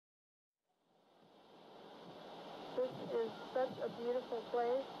is such a beautiful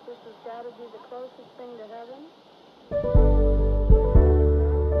place. This has got to be the closest thing to heaven.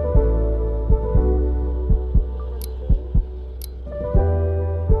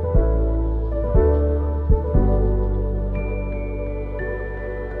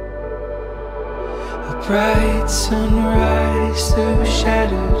 A bright sunrise through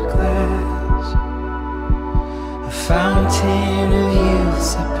shattered glass, a fountain of youth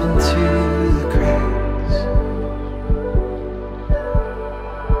slip into the cracks.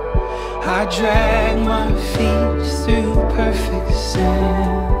 I drag my feet through perfect sin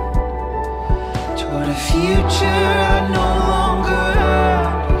toward a future I no longer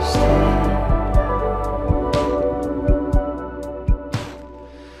understand.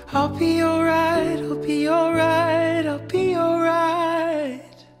 I'll be alright, I'll be alright, I'll be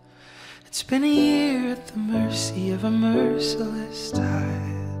alright. It's been a year at the mercy of a merciless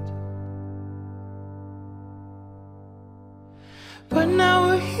tide, but now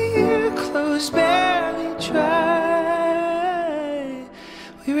we're here, clothes barely dry.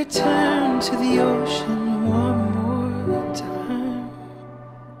 We return to the ocean one more time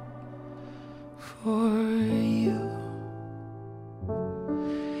for you.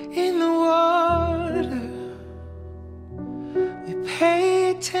 In the water, we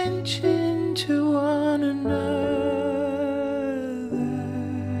pay attention to one another.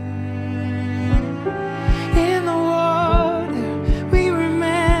 In the water, we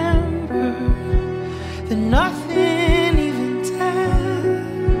remember that nothing, even death,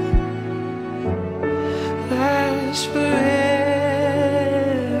 lasts forever.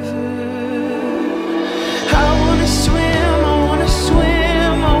 I wanna swim, I wanna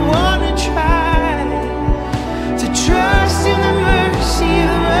swim, I wanna try to trust in the mercy of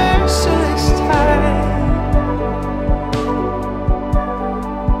the merciless tide.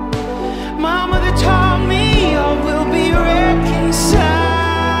 My mother taught me all will be reconciled.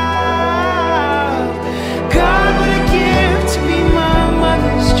 God, what a gift to be my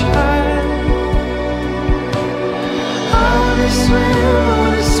mother's child. I wanna swim,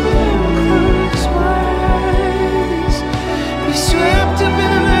 close my eyes, be swept up in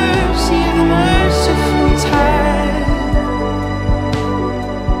the mercy of the merciful tide.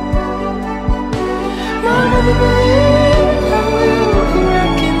 My mother believed I will be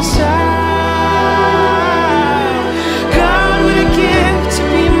reconciled. God, what a gift to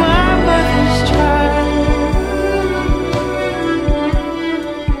be my mother's child.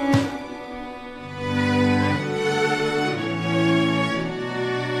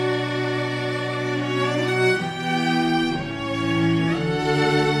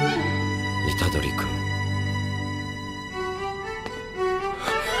 Itadori-kun.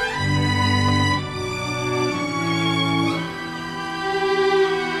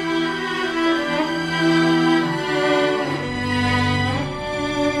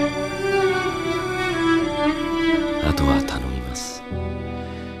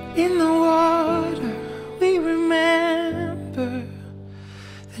 In the water, we remember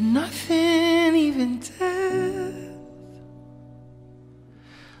that nothing, even death,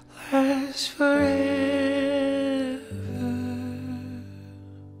 lasts forever.